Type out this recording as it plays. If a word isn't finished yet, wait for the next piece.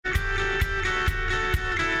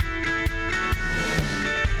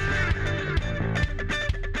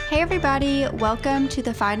Hey everybody, welcome to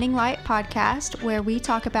the Finding Light podcast, where we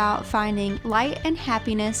talk about finding light and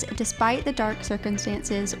happiness despite the dark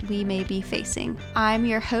circumstances we may be facing. I'm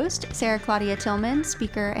your host, Sarah Claudia Tillman,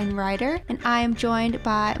 speaker and writer, and I am joined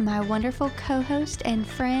by my wonderful co-host and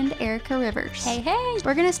friend, Erica Rivers. Hey, hey!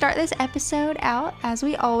 We're going to start this episode out, as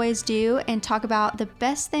we always do, and talk about the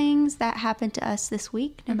best things that happened to us this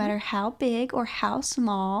week, no matter how big or how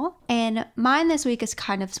small. And mine this week is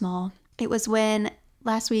kind of small. It was when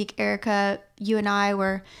last week, Erica, you and I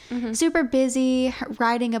were super busy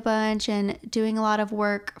writing a bunch and doing a lot of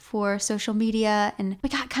work for social media, and we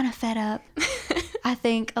got kind of fed up. I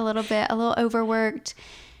think a little overworked,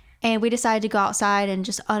 and we decided to go outside and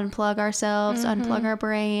just unplug ourselves, unplug our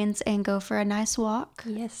brains, and go for a nice walk.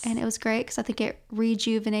 Yes. And it was great because I think it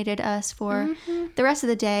rejuvenated us for the rest of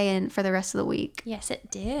the day and for the rest of the week. Yes,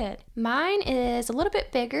 it did. Mine is a little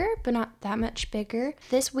bit bigger, but not that much bigger.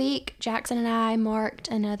 This week, Jackson and I marked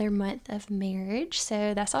another month of marriage,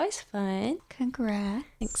 so that's always fun. Congrats.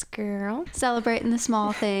 Thanks, girl. Celebrating the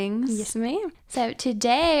small things. Yes, ma'am. So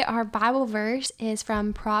today, our Bible verse is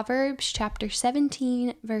from Proverbs chapter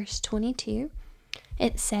 17, verse 22.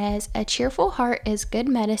 It says, "A cheerful heart is good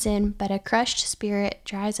medicine, but a crushed spirit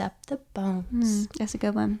dries up the bones." That's a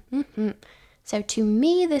good one. So to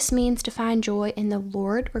me, this means to find joy in the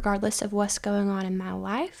Lord, regardless of what's going on in my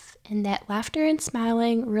life, and that laughter and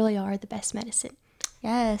smiling really are the best medicine.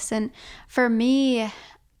 Yes. And for me,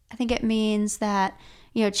 I think it means that,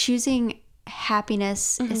 choosing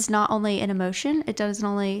happiness is not only an emotion. It doesn't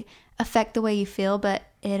only affect the way you feel, but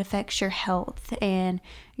it affects your health and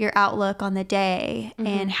your outlook on the day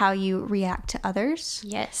and how you react to others.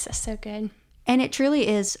 Yes, that's so good. And it truly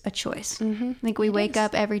is a choice. I think we wake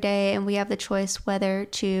up every day and we have the choice whether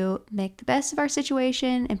to make the best of our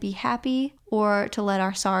situation and be happy, or to let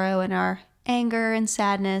our sorrow and our anger and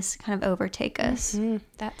sadness kind of overtake us.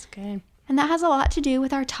 That's good. And that has a lot to do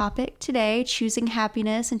with our topic today, choosing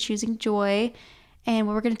happiness and choosing joy. And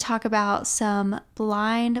we're going to talk about some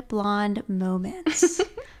blind blonde moments.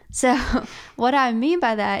 So what I mean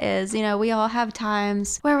by that is, we all have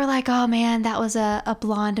times where we're like, oh man, that was a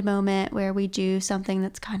blonde moment where we do something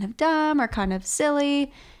that's kind of dumb or kind of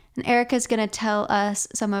silly. And Erica's going to tell us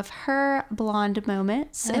some of her blonde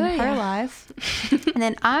moments in her life. And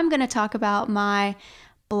then I'm going to talk about my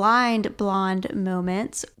blind blonde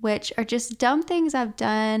moments, which are just dumb things I've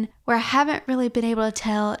done where I haven't really been able to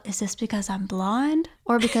tell, is this because I'm blonde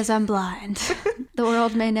or because I'm blind? The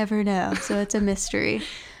world may never know, so it's a mystery.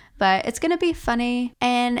 But it's going to be funny,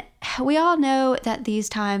 and we all know that these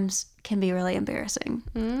times can be really embarrassing,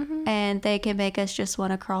 and they can make us just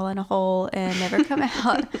want to crawl in a hole and never come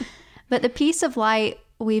out. But the piece of light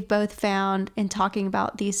we've both found in talking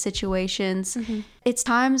about these situations, it's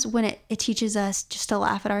times when it teaches us just to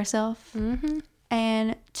laugh at ourselves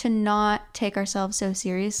and to not take ourselves so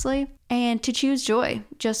seriously and to choose joy.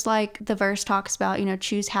 Just like the verse talks about,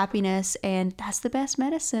 choose happiness, and that's the best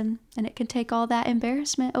medicine, and it can take all that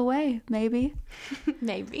embarrassment away, maybe.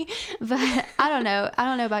 Maybe. But I don't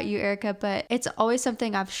know about you, Erica, but it's always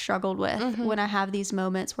something I've struggled with when I have these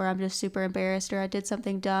moments where I'm just super embarrassed or I did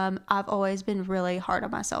something dumb. I've always been really hard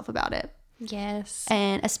on myself about it. Yes.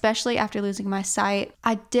 And especially after losing my sight,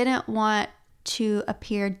 I didn't want to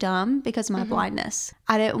appear dumb because of my blindness.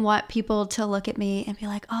 I didn't want people to look at me and be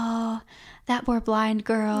like, oh, that poor blind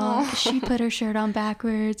girl, she put her shirt on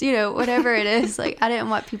backwards, whatever it is. Like, I didn't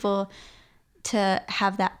want people to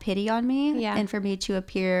have that pity on me and for me to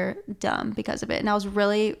appear dumb because of it. And I was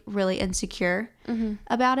really, really insecure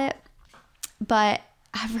about it. But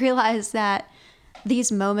I've realized that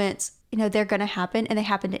these moments, they're going to happen, and they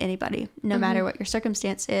happen to anybody, no matter what your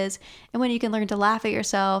circumstance is. And when you can learn to laugh at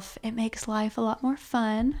yourself, it makes life a lot more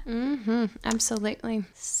fun. Absolutely.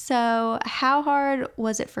 So how hard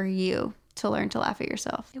was it for you to learn to laugh at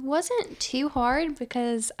yourself? It wasn't too hard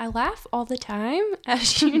because I laugh all the time,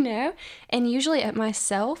 as you know, and usually at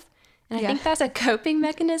myself. And I think that's a coping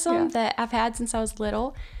mechanism that I've had since I was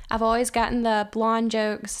little. I've always gotten the blonde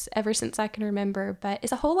jokes ever since I can remember, but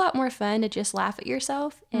it's a whole lot more fun to just laugh at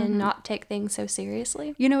yourself and not take things so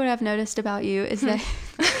seriously. You know what I've noticed about you is that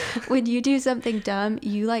when you do something dumb,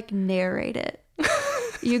 you narrate it.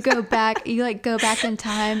 You go back in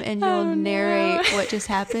time and you'll narrate what just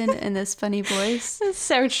happened in this funny voice. That's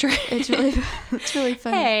so true. It's really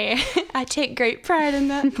funny. Hey, I take great pride in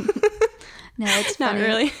that. No, it's not funny.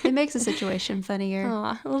 really. It makes the situation funnier.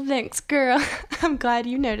 Aw, well, thanks, girl. I'm glad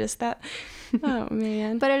you noticed that. Oh,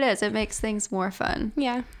 man. But it is. It makes things more fun.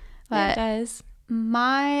 Yeah, But it does.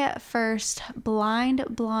 My first blind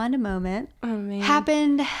blonde moment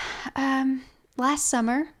happened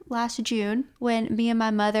last June, when me and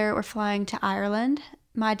my mother were flying to Ireland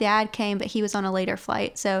my dad came, but he was on a later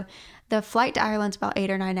flight. So the flight to Ireland's about 8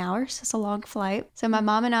 or 9 hours. It's a long flight. So my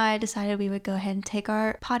mom and I decided we would go ahead and take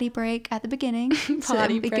our potty break at the beginning so that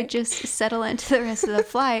we could just settle into the rest of the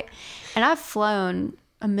flight. And I've flown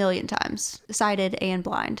a million times, sighted and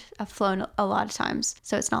blind. I've flown a lot of times.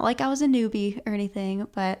 So it's not like I was a newbie or anything,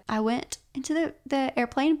 but I went into the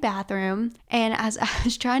airplane bathroom, and as I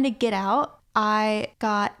was trying to get out, I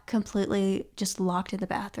got completely just locked in the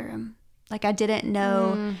bathroom. Like I didn't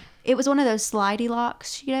know. It was one of those slidey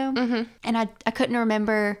locks, you know? Mm-hmm. And I couldn't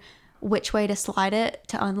remember which way to slide it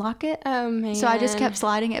to unlock it. Oh, man. So I just kept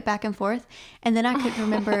sliding it back and forth. And then I couldn't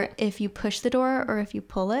remember if you push the door or if you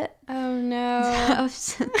pull it. Oh, no.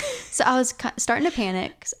 So I was starting to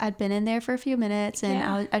panic 'cause I'd been in there for a few minutes,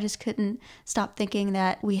 and I just couldn't stop thinking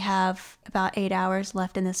that we have about 8 hours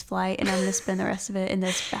left in this flight, and I'm going to spend the rest of it in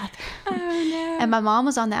this bathroom. Oh, no. And my mom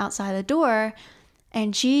was on the outside of the door,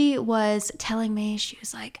 and she was telling me, she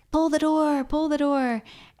was like, pull the door, pull the door.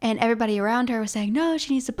 And everybody around her was saying, no,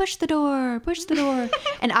 she needs to push the door, push the door.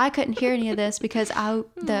 And I couldn't hear any of this because I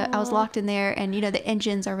was locked in there, and, you know, the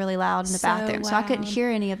engines are really loud in the bathroom. So I couldn't hear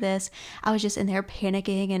any of this. I was just in there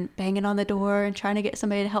panicking and banging on the door and trying to get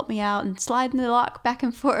somebody to help me out and sliding the lock back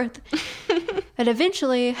and forth. But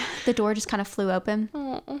eventually the door just kind of flew open.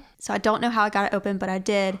 So I don't know how I got it open, but I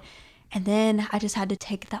did. And then I just had to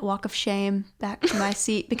take that walk of shame back to my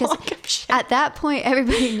seat because at that point,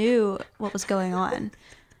 everybody knew what was going on.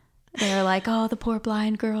 They were like, oh, the poor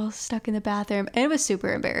blind girl stuck in the bathroom. And it was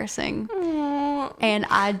super embarrassing. Aww. And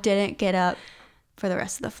I didn't get up for the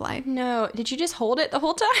rest of the flight. No. Did you just hold it the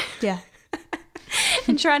whole time? Yeah.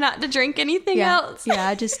 And try not to drink anything else? Yeah,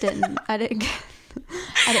 I just didn't. I didn't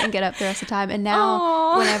get up the rest of the time. And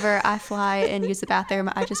now whenever I fly and use the bathroom,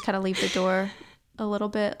 I just kind of leave the door a little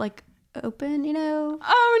bit like open, you know.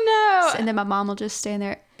 Oh no. And then my mom will just stand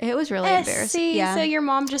there. It was really embarrassing. Yeah. So your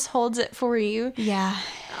mom just holds it for you. Yeah.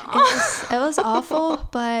 It was awful,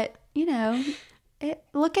 but you know,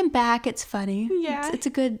 looking back, it's funny. Yeah. It's a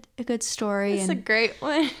good story. It's a great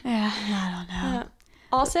one. Yeah, I don't know.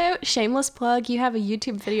 Also, shameless plug, you have a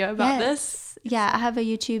YouTube video about this. Yeah, I have a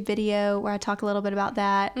YouTube video where I talk a little bit about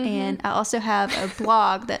that. Mm-hmm. And I also have a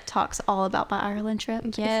blog that talks all about my Ireland trip,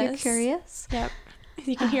 if you're curious. Yep.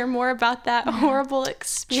 You can hear more about that horrible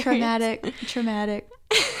experience. Traumatic.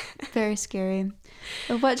 Very scary.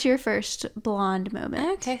 What's your first blonde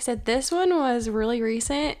moment? Okay, so this one was really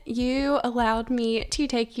recent. You allowed me to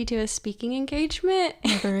take you to a speaking engagement.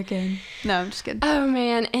 Never again. No, I'm just kidding. Oh,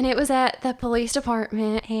 man. And it was at the police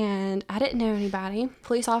department, and I didn't know anybody.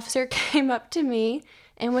 Police officer came up to me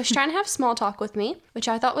and was trying to have small talk with me, which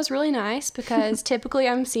I thought was really nice because typically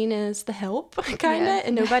I'm seen as the help, kind of,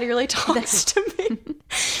 and nobody really talks to me.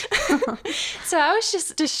 So I was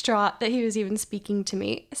just distraught that he was even speaking to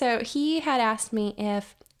me. So he had asked me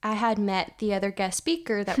if I had met the other guest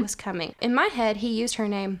speaker that was coming. In my head, he used her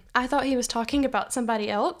name. I thought he was talking about somebody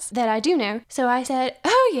else that I do know. So I said,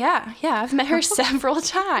 oh, yeah, I've met her several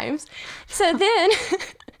times. So then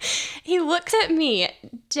he looked at me,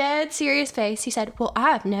 dead serious face. He said, well,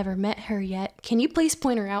 I've never met her yet. Can you please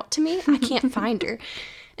point her out to me? I can't find her.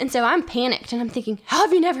 And so I'm panicked and I'm thinking, how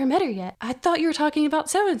have you never met her yet? I thought you were talking about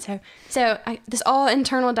so-and-so. So this all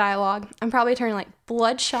internal dialogue. I'm probably turning like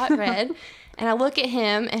bloodshot red. And I look at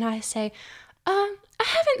him and I say, I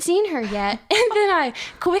haven't seen her yet. And then I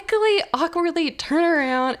quickly, awkwardly turn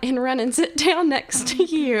around and run and sit down next to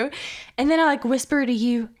you. And then I like whisper to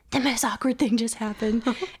you, the most awkward thing just happened.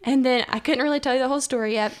 And then I couldn't really tell you the whole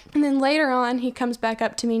story yet. And then later on, he comes back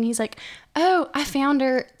up to me and he's like, oh, I found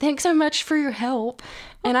her. Thanks so much for your help.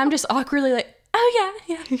 And I'm just awkwardly like, oh,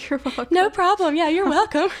 yeah. You're welcome. No problem. Yeah, you're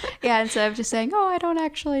welcome. Yeah, instead of just saying, oh, I don't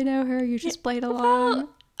actually know her. You just played along. Well,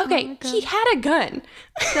 okay, he had a gun.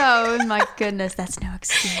 Oh, my goodness. That's no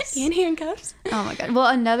excuse. And handcuffs. Oh, my God. Well,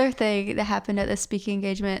 another thing that happened at the speaking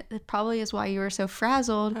engagement that probably is why you were so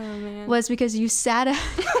frazzled was because you sat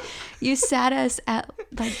us at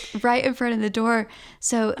like right in front of the door.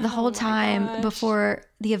 So the whole time before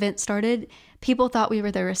the event started, people thought we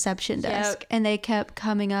were the reception desk. And they kept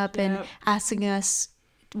coming up and asking us,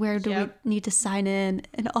 where do we need to sign in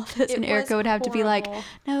and all this? And Erica would have to be like,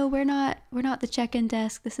 no, we're not the check-in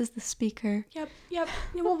desk. This is the speaker. Yep.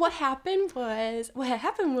 Well, what happened was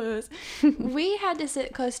we had to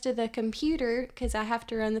sit close to the computer because I have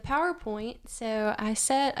to run the PowerPoint. So I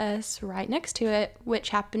set us right next to it,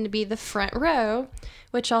 which happened to be the front row,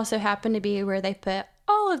 which also happened to be where they put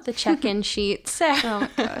all of the check-in sheets. So oh my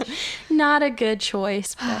gosh. Not a good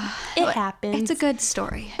choice, but it happens. It's a good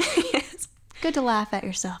story. Yes. Good to laugh at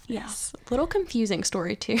yourself. Yes. Little confusing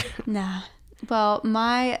story too. Nah. Well,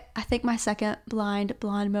 I think my second blind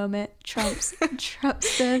blonde moment trumps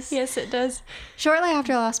this. Yes, it does. Shortly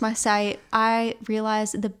after I lost my sight, I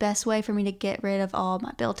realized the best way for me to get rid of all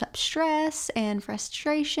my built-up stress and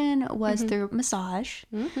frustration was through massage.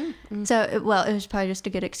 So, it was probably just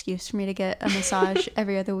a good excuse for me to get a massage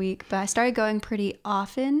every other week. But I started going pretty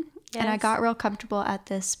often, and I got real comfortable at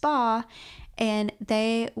this spa, and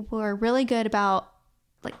they were really good about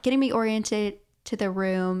like getting me oriented to the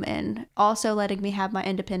room and also letting me have my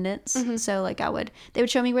independence. So like they would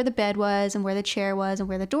show me where the bed was and where the chair was and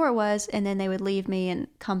where the door was, and then they would leave me and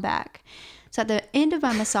come back. So at the end of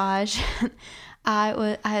my massage,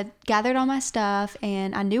 I had gathered all my stuff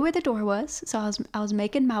and I knew where the door was. So I was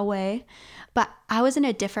making my way, but I was in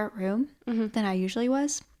a different room than I usually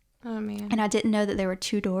was. Oh man. And I didn't know that there were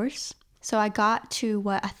 2 doors. So I got to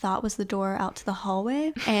what I thought was the door out to the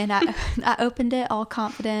hallway, and I opened it all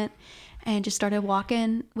confident and just started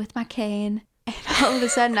walking with my cane. And all of a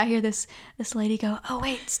sudden I hear this lady go, "Oh,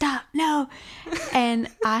 wait, stop, no." And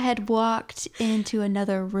I had walked into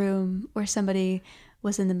another room where somebody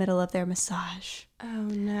was in the middle of their massage. Oh,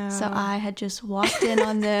 no. So I had just walked in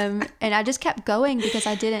on them, and I just kept going because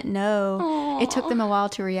I didn't know. Aww. It took them a while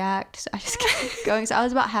to react. So I just kept going. So I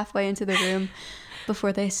was about halfway into the room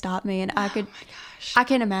before they stopped me, and I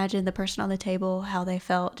can imagine the person on the table, how they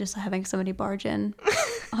felt just having somebody barge in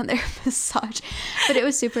on their massage. But it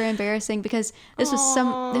was super embarrassing because this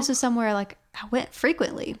was somewhere like I went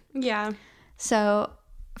frequently. Yeah. So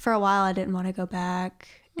for a while I didn't want to go back,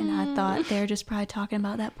 and I thought they were just probably talking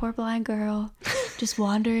about that poor blind girl just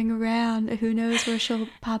wandering around. Who knows where she'll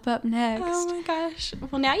pop up next. Oh my gosh.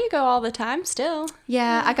 Well, now you go all the time still.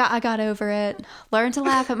 Yeah, I got over it. Learned to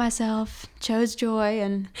laugh at myself. Chose joy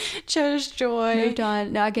and moved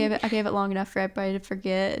on. No, I gave it long enough for everybody to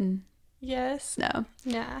forget, and yes. no.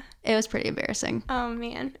 Nah. It was pretty embarrassing. Oh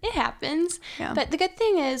man, it happens. Yeah. But the good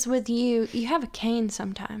thing is with you have a cane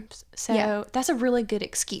sometimes. So that's a really good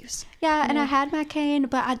excuse. Yeah, and I had my cane,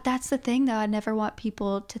 but that's the thing though. I never want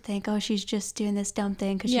people to think, "Oh, she's just doing this dumb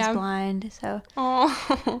thing because she's blind." So.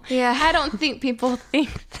 Oh. Yeah. I don't think people think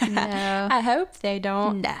that. No. I hope they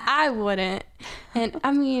don't. Nah. I wouldn't. And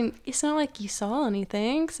I mean, it's not like you saw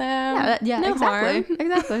anything, so Yeah, no exactly. harm.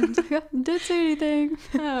 Exactly. Didn't see anything.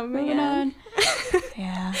 Oh Moving man. on.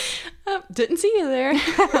 Yeah. Oh, didn't see you there.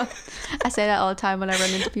 I say that all the time when I run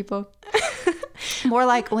into people. More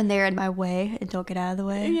like when they're in my way and don't get out of the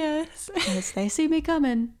way. Yes. Because they see me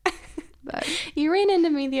coming. But You ran into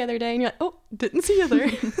me the other day and you're like, "Oh, didn't see you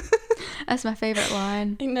there." that's my favorite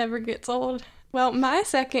line. It never gets old. Well, my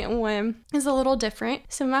second one is a little different.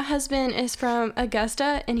 So my husband is from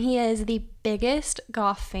Augusta, and he is the biggest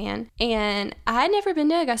golf fan. And I had never been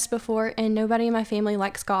to Augusta before, and nobody in my family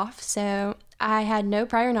likes golf, so I had no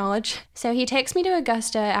prior knowledge. So he takes me to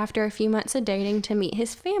Augusta after a few months of dating to meet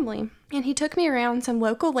his family. And he took me around some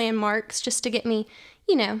local landmarks just to get me,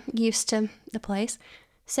 used to the place.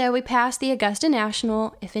 So we passed the Augusta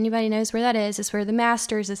National. If anybody knows where that is where the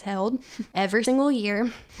Masters is held every single year,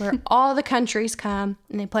 where all the countries come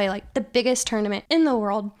and they play like the biggest tournament in the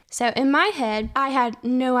world. So in my head, I had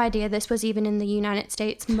no idea this was even in the United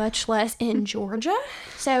States, much less in Georgia.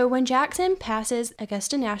 So when Jackson passes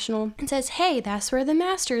Augusta National and says, "Hey, that's where the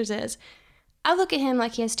Masters is," I look at him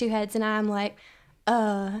like he has 2 heads, and I'm like,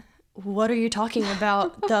 what are you talking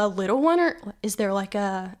about? The little one, or is there like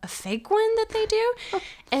a fake one that they do?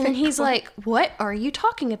 And then he's like, "What are you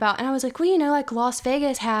talking about?" And I was like, "Well, like Las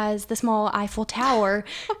Vegas has the small Eiffel Tower.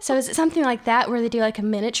 So is it something like that where they do like a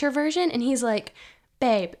miniature version?" And he's like,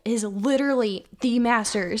 "Babe, it is literally the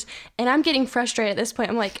Masters." And I'm getting frustrated at this point.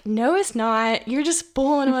 I'm like, "No, it's not. You're just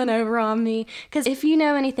pulling one over on me." Because if you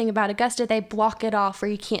know anything about Augusta, they block it off where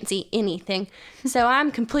you can't see anything. So I'm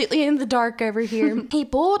completely in the dark over here. He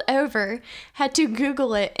pulled over, had to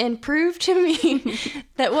Google it, and prove to me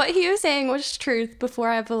that what he was saying was truth before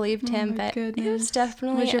I believed him. But goodness. it was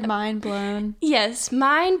definitely... Was your mind blown? Yes,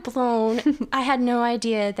 mind blown. I had no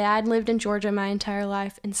idea that I'd lived in Georgia my entire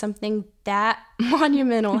life, and something that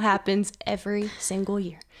monumental happens every single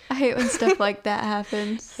year. I hate when stuff like that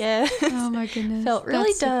happens. Yeah. Oh my goodness. Felt really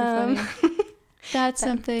That's super dumb. funny. That's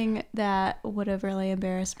something that would have really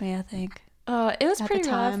embarrassed me, I think. It was At pretty the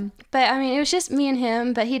rough. time. But I mean, it was just me and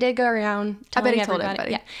him, but he did go around I bet telling he told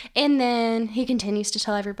everybody. Yeah. And then he continues to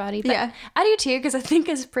tell everybody. But Yeah. I do too, because I think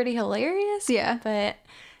it's pretty hilarious. Yeah. But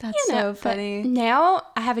That's so funny. Now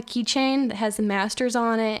I have a keychain that has the Masters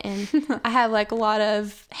on it, and I have like a lot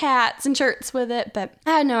of hats and shirts with it, but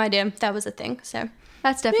I had no idea that was a thing. So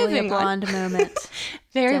That's definitely Moving a on. blonde moment.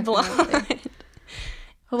 very Definitely. blonde.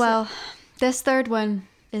 Well, this third one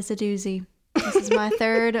is a doozy. This is my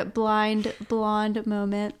third blind blonde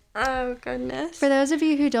moment. Oh, goodness. For those of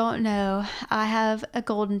you who don't know, I have a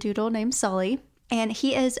golden doodle named Sully, and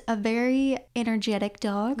he is a very energetic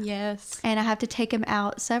dog. Yes. And I have to take him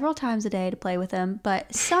out several times a day to play with him.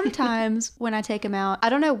 But sometimes when I take him out, I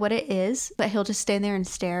don't know what it is, but he'll just stand there and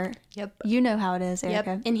stare. Yep. You know how it is, Erica.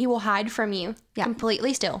 Yep. And he will hide from you. Yeah.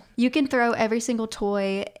 Completely still. You can throw every single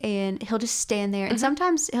toy and he'll just stand there. And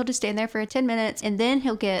sometimes he'll just stand there for 10 minutes and then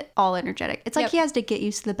he'll get all energetic. It's like he has to get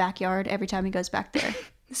used to the backyard every time he goes back there.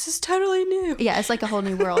 This is totally new. Yeah, it's like a whole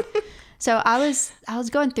new world. So I was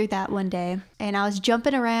going through that one day and I was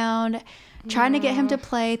jumping around trying to get him to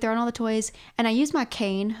play, throwing all the toys. And I use my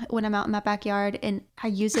cane when I'm out in my backyard and I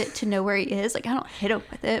use it to know where he is. Like I don't hit him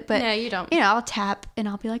with it, but no, you don't. You know, I'll tap and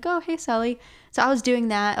I'll be like, oh, hey, Sully. So I was doing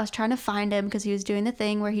that. I was trying to find him because he was doing the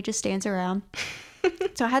thing where he just stands around.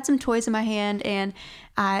 So I had some toys in my hand and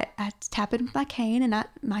I tapped it with my cane and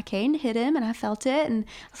my cane hit him and I felt it and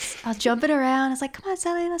I was jumping around. I was like, come on,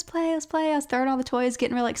 Sully, let's play. I was throwing all the toys,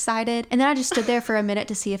 getting real excited. And then I just stood there for a minute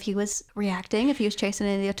to see if he was reacting, if he was chasing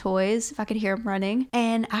any of the toys, if I could hear him running.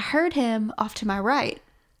 And I heard him off to my right.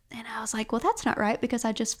 And I was like, well, that's not right because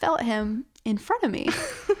I just felt him in front of me.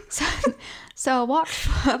 So I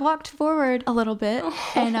walked forward a little bit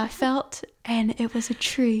and I felt, and it was a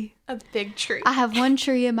tree. A big tree. I have one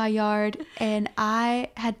tree in my yard and I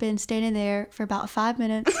had been standing there for about 5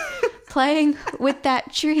 minutes playing with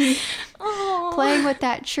that tree. Oh. Playing with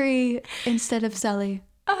that tree instead of Sully.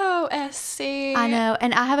 Oh, SC. I know.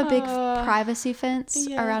 And I have a big privacy fence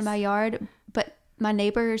around my yard, but my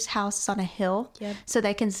neighbor's house is on a hill, so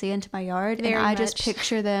they can see into my yard. Very and I just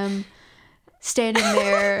picture them standing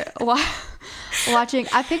there watching.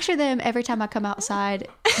 I picture them every time I come outside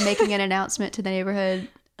making an announcement to the neighborhood,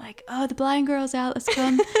 like, oh, the blind girl's out. Let's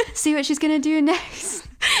come see what she's going to do next.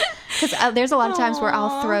 Because there's a lot of times where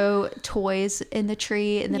I'll throw toys in the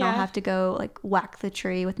tree and then I'll have to go like whack the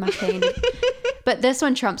tree with my cane. But this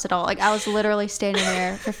one trumps it all. Like I was literally standing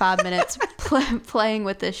there for 5 minutes playing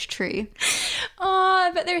with this tree. Oh,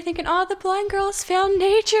 I bet they were thinking, oh, the blind girl's found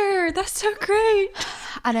nature. That's so great.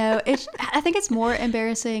 I know. I think it's more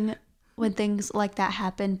embarrassing when things like that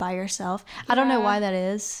happen by yourself. I don't know why that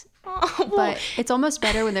is. Oh, but it's almost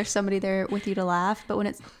better when there's somebody there with you to laugh. But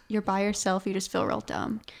when you're by yourself, you just feel real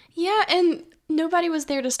dumb. Yeah, and nobody was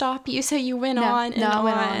there to stop you, so you went on and I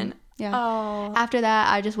went on. on. Yeah. Oh. After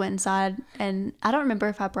that, I just went inside, and I don't remember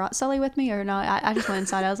if I brought Sully with me or not. I just went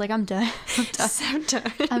inside. I was like, I'm done. So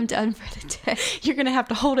done. I'm done for the day. You're gonna have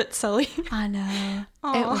to hold it, Sully. I know.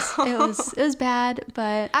 It was bad,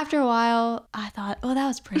 but after a while, I thought, oh, that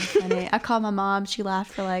was pretty funny. I called my mom. She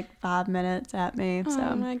laughed for like 5 minutes at me. So.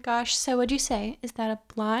 Oh my gosh. So what'd you say? Is that a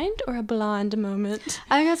blind or a blonde moment?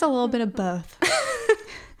 I think it's a little bit of both.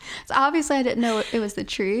 So obviously I didn't know it was the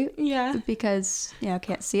tree. Yeah. Because, I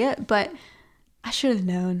can't see it. But I should have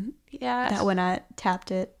known that when I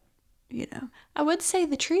tapped it, I would say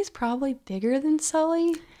the tree's probably bigger than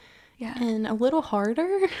Sully. Yeah. And a little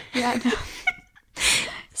harder. Yeah. No.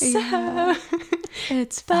 So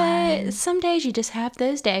it's fine. But some days you just have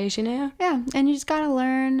those days, Yeah. And you just got to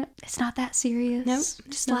learn it's not that serious. Nope.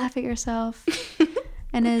 Just laugh at yourself.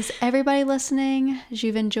 And as everybody listening, as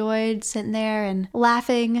you've enjoyed sitting there and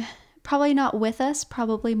laughing, probably not with us,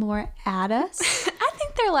 probably more at us. I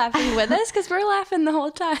think they're laughing with us because we're laughing the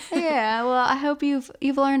whole time. Yeah, well, I hope you've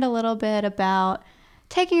learned a little bit about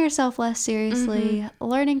taking yourself less seriously,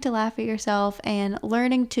 learning to laugh at yourself, and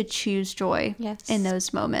learning to choose joy in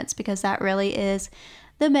those moments, because that really is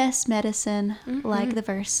the best medicine, like the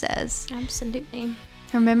verse says. Absolutely.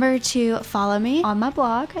 Remember to follow me on my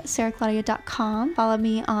blog at sarahclaudia.com. Follow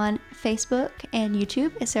me on Facebook and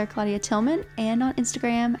YouTube at Sarah Claudia Tillman, and on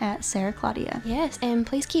Instagram at Sarah Claudia. Yes, and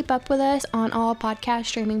please keep up with us on all podcast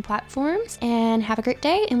streaming platforms, and have a great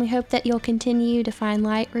day, and we hope that you'll continue to find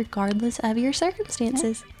light regardless of your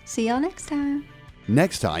circumstances. Okay. See y'all next time.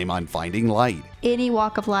 Next time on Finding Light. Any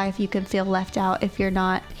walk of life, you can feel left out if you're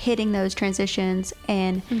not hitting those transitions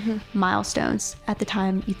and milestones at the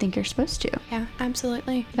time you think you're supposed to. Yeah,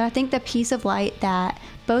 absolutely. But I think the piece of light that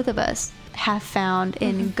both of us have found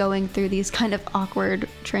in going through these kind of awkward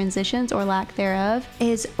transitions or lack thereof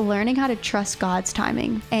is learning how to trust God's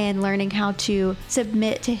timing and learning how to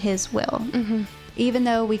submit to His will. Even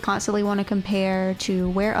though we constantly want to compare to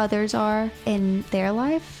where others are in their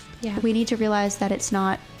life, we need to realize that it's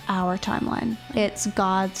not our timeline. It's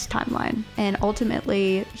God's timeline. And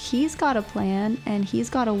ultimately, He's got a plan and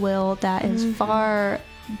He's got a will that is far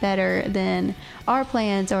better than our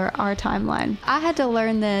plans or our timeline. I had to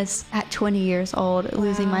learn this at 20 years old,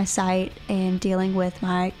 losing my sight and dealing with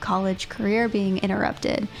my college career being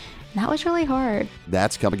interrupted. That was really hard.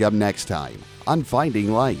 That's coming up next time on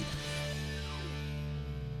Finding Light.